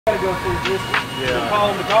gotta go through this. Yeah.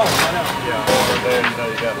 Column to column, I know. Yeah. And then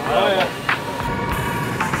you got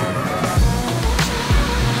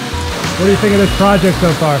What do you think of this project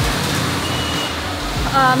so far?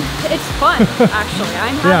 It's fun, actually.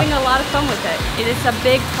 I'm having a lot of fun with it. It is a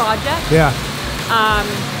big project. Yeah.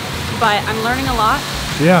 But I'm learning a lot.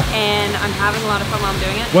 Yeah. And I'm having a lot of fun while I'm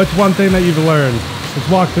doing it. What's one thing that you've learned? Let's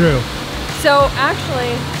walk through. So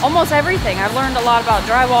actually, almost everything. I've learned a lot about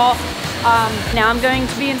drywall. Now I'm going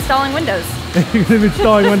to be installing windows. You're going to be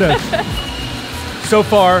installing windows. So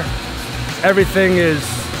far, everything is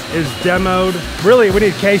demoed. Really, we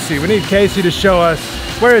need Casey. We need Casey to show us.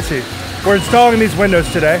 Where is he? We're installing these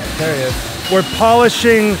windows today. There he is. We're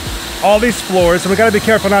polishing all these floors, and we got to be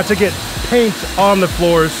careful not to get paint on the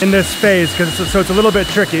floors in this phase, so it's a little bit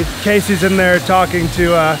tricky. Casey's in there talking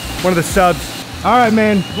to one of the subs. All right,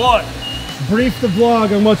 man. What? Brief the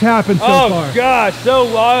vlog on what's happened so far. Oh gosh,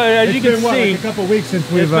 so as you can see, like a couple weeks since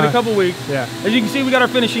we've. It's been a couple weeks. Yeah. As you can see, we got our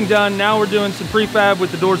finishing done. Now we're doing some prefab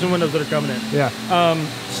with the doors and windows that are coming in. Yeah.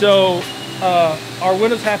 Our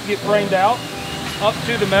windows have to get framed out up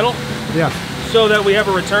to the metal. Yeah. So that we have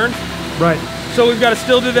a return. Right. So we've got to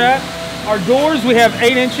still do that. Our doors, we have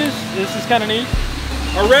 8 inches. This is kind of neat.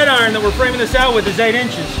 Our red iron that we're framing this out with is 8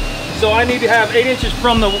 inches. So I need to have 8 inches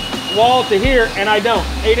from the wall to here, and I don't.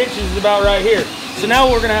 8 inches is about right here. So now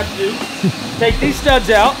what we're gonna have to do, take these studs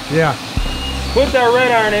out, Yeah. put our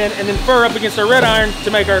red iron in, and then fur up against our red iron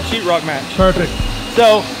to make our sheetrock match. Perfect.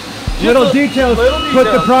 So, Little details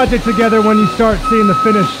put the project together when you start seeing the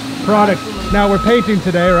finished product. Now we're painting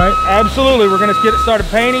today, right? Absolutely, we're gonna get started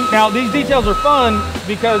painting. Now these details are fun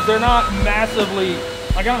because they're not massively,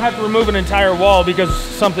 like I don't have to remove an entire wall because it's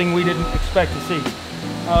something we didn't expect to see.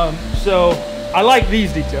 So I like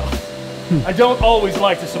these details. I don't always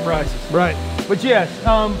like the surprises. Right. But yes,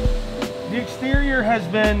 the exterior has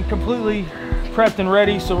been completely prepped and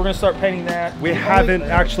ready, so we're gonna start painting that. We haven't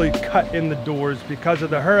actually cut in the doors because of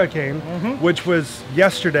the hurricane, which was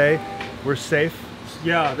yesterday. We're safe.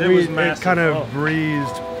 Yeah, was massive. It kind of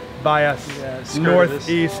breezed by us Yeah,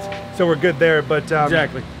 northeast, so we're good there. But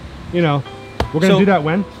exactly. You know, we're gonna do that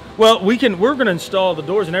when? Well, we're gonna install the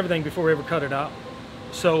doors and everything before we ever cut it out.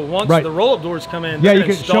 So once the roll-up doors come in, yeah, you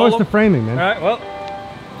can show us the framing, man. All right. Well,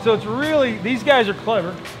 so it's really, these guys are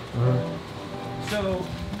clever. So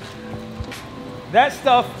that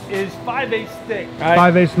stuff is 5/8 thick. Right?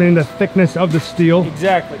 5/8 meaning the thickness of the steel.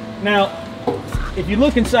 Exactly. Now, if you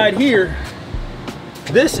look inside here,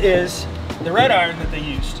 this is the red iron that they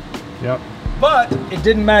used. Yep. But it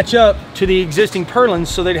didn't match up to the existing purlins,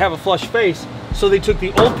 so they'd have a flush face. So they took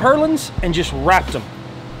the old purlins and just wrapped them.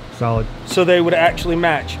 Solid. So they would actually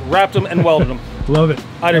match. Wrapped them and welded them. Love it.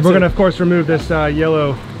 And we're gonna, of course, remove this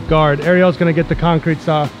yellow guard. Ariel's gonna get the concrete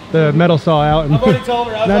saw, the metal saw out. And I've already told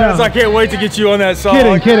her. I can't wait to get you on that saw.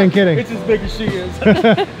 Kidding. It's as big as she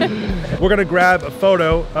is. we're gonna grab a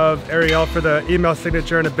photo of Ariel for the email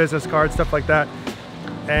signature and a business card, stuff like that.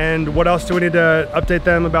 And what else do we need to update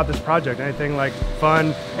them about this project? Anything like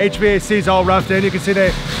fun? HVAC's all roughed in. You can see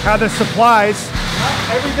they have the supplies.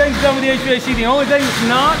 Everything's done with the HVAC. The only thing that's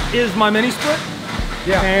not is my mini split.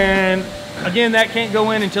 Yeah. And again, that can't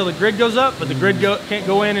go in until the grid goes up, but the grid can't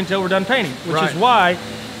go in until we're done painting, which is why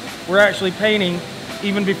we're actually painting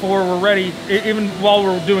even before we're ready, even while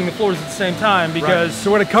we're doing the floors at the same time, because...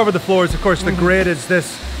 So we're gonna cover the floors. Of course, the grid is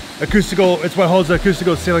this acoustical, it's what holds the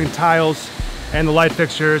acoustical ceiling tiles and the light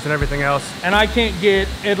fixtures and everything else. And I can't get,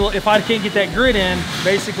 if I can't get that grid in,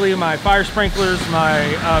 basically my fire sprinklers, my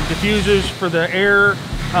diffusers for the air,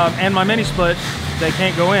 and my mini split, they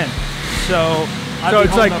can't go in. So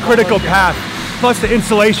it's like critical path, plus the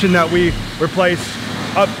insulation that we replaced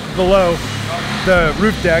up below the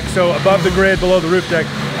roof deck, so above the grid, below the roof deck,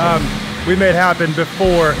 we made happen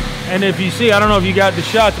before. And if you see, I don't know if you got the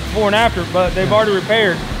shots before and after, but they've already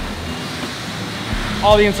repaired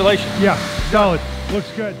all the insulation. Yeah, solid.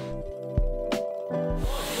 Looks good.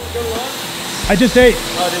 I just ate,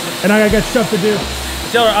 and I got stuff to do.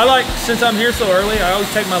 Tell her, since I'm here so early, I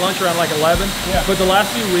always take my lunch around like 11. Yeah. But the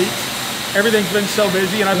last few weeks, everything's been so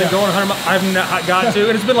busy, and I've been going 100 miles. I've not got to,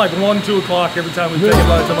 and it's been like 1, 2 o'clock every time we've taken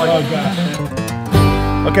lunch. I'm like, oh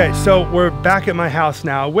gosh. Okay, so we're back at my house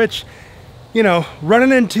now, which, you know,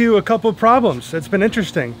 running into a couple of problems. It's been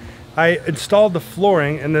interesting. I installed the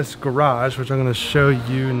flooring in this garage, which I'm gonna show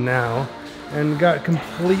you now, and got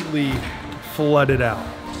completely flooded out.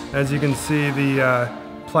 As you can see, the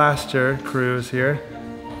plaster crew is here.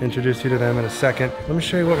 Introduce you to them in a second. Let me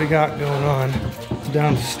show you what we got going on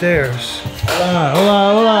downstairs.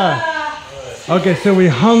 Hola. Okay, so we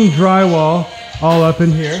hung drywall all up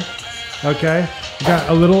in here. Okay, we got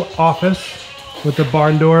a little office with the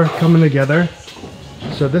barn door coming together.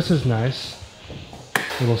 So this is nice.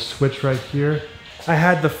 Little switch right here. I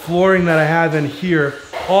had the flooring that I have in here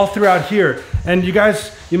all throughout here. And you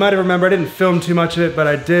guys, you might have remembered, I didn't film too much of it, but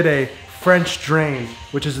I did a French drain,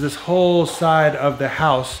 which is this whole side of the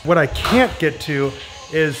house. What I can't get to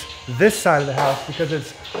is this side of the house because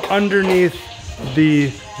it's underneath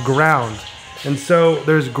the ground. And so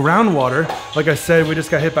there's groundwater. Like I said, we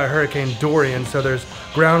just got hit by Hurricane Dorian, so there's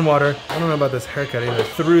groundwater. I don't know about this haircut either.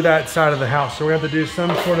 Through that side of the house. So we have to do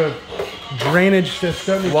some sort of drainage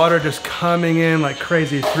system. Water just coming in like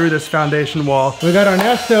crazy through this foundation wall. We got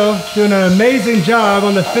Ernesto doing an amazing job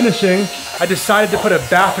on the finishing. I decided to put a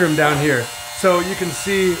bathroom down here. So you can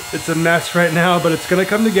see it's a mess right now, but it's gonna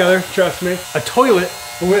come together, trust me. A toilet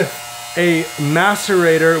with a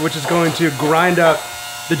macerator, which is going to grind up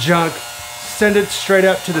the junk, send it straight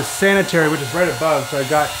up to the sanitary, which is right above. So I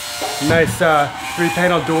got nice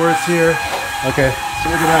 3-panel doors here. Okay, so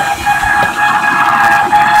look at that.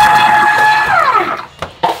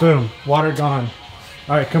 Boom, water gone.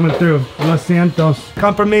 All right, coming through. Lo siento.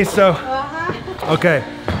 Compromiso. Okay,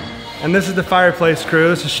 and this is the fireplace crew.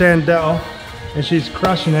 This is Chandel, and she's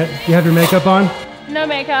crushing it. You have your makeup on? No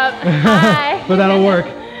makeup. Hi. But that'll work.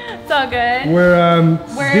 It's all good.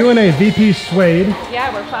 We're doing a VP suede.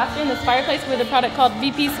 Yeah, we're plastering this fireplace with a product called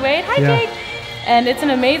VP Suede. Hi, Yeah. Jake. And it's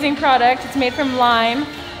an amazing product. It's made from lime.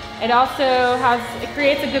 It also it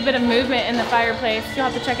creates a good bit of movement in the fireplace. You'll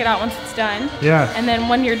have to check it out once it's done. Yeah. And then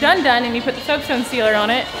when you're done and you put the soapstone sealer on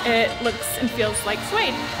it, it looks and feels like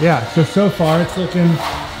suede. Yeah, so far it's looking,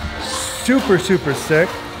 Super, super sick.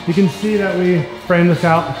 you can see that we framed this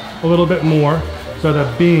out a little bit more. So the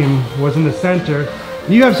beam was in the center.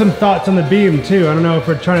 You have some thoughts on the beam too. I don't know if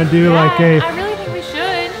we're trying to do like a I really think we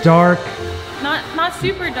should. dark, Not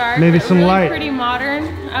super dark. Maybe but some really light. Pretty modern.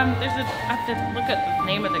 I have to look at the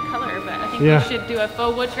name of the color, but I think Yeah. we should do a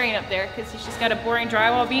faux wood train up there because she's just got a boring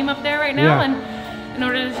drywall beam up there right now, Yeah. and in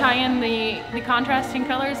order to tie in the contrasting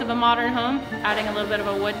colors of a modern home, adding a little bit of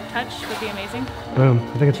a wood touch would be amazing. boom.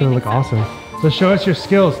 I think it's gonna look awesome. So show us your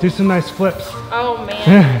skills. Do some nice flips. Oh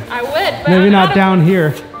man, I would, but Maybe I'm not out down here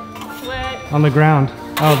of sweat. on the ground.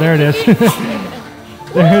 Oh, there it is. There it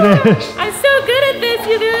is. I'm so good at this,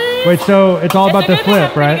 you guys. Wait, so it's all about the It's a good thing I'm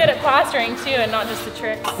flip, pretty right? good at plastering too, and not just the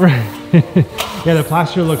tricks. Right. Yeah, the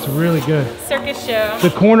plaster looks really good. Circus show.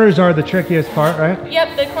 The corners are the trickiest part, right?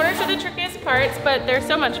 Yep, the corners are the trickiest parts, but they're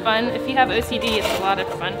so much fun. If you have OCD, it's a lot of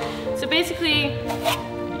fun. So basically,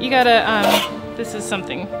 you gotta, this is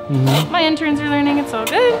something my interns are learning, it's all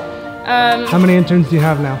good. How many interns do you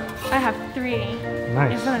have now? I have 3.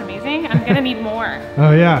 Nice. Isn't that amazing? I'm gonna need more.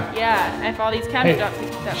 Oh yeah. Yeah, if all these Hey, cabinets got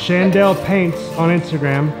picked up. Chandel Paints on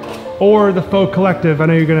Instagram, or the Faux Collective. I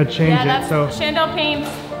know you're gonna change Yeah, it, that's so Chandel Paints.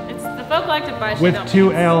 It's the Faux Collective by with Chandel 2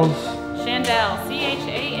 Paints. L's. Chandel,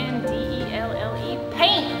 CHANDELLE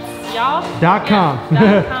Paints, y'all. .com.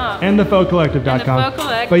 Yeah, .com. And the FauxCollective.com. And the Faux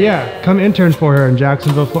Collective. But yeah, come intern for her in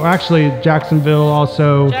Jacksonville. Actually, Jacksonville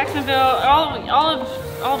also. Jacksonville, all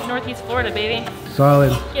of Northeast Florida, baby.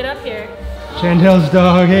 Solid. Get up here. Chandel's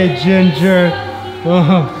dog, hey Ginger.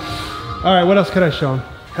 Oh. All right, what else could I show them?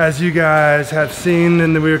 As you guys have seen,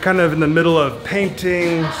 and we were kind of in the middle of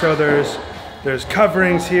painting, so there's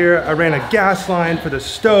coverings here. I ran a gas line for the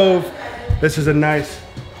stove. This is a nice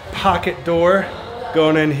pocket door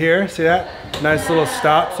going in here. See that? Nice little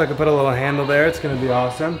stop, so I can put a little handle there. It's gonna be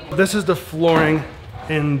awesome. This is the flooring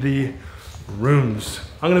in the rooms.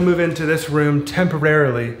 I'm gonna move into this room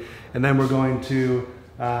temporarily, and then we're going to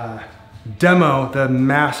demo the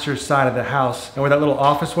master side of the house. And where that little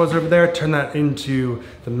office was over there, turn that into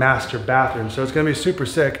the master bathroom. So it's gonna be super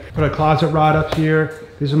sick. Put a closet rod up here.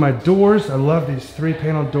 These are my doors. I love these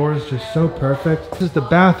 3-panel doors, just so perfect. This is the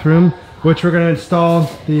bathroom, which we're gonna install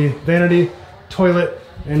the vanity, toilet,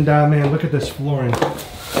 and man, look at this flooring.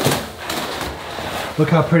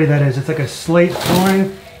 Look how pretty that is. It's like a slate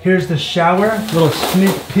flooring. Here's the shower, little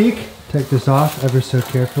sneak peek. Take this off ever so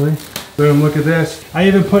carefully. Boom, look at this. I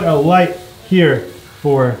even put a light here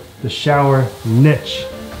for the shower niche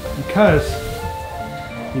because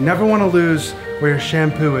you never want to lose where your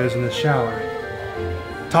shampoo is in the shower.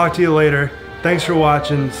 Talk to you later. Thanks for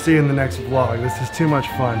watching. See you in the next vlog. This is too much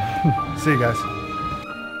fun. See you guys.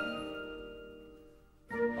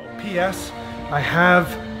 P.S. I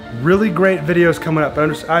have really great videos coming up. I'm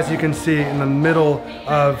just, as you can see, in the middle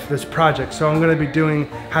of this project. So I'm gonna be doing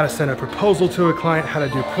how to send a proposal to a client, how to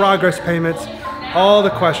do progress payments, all the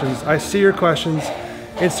questions. I see your questions.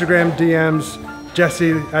 Instagram DMs,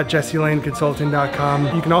 Jesse at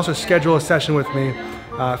jesselaneconsulting.com. You can also schedule a session with me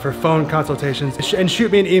for phone consultations and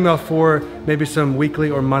shoot me an email for maybe some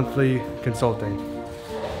weekly or monthly consulting.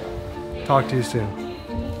 Talk to you soon.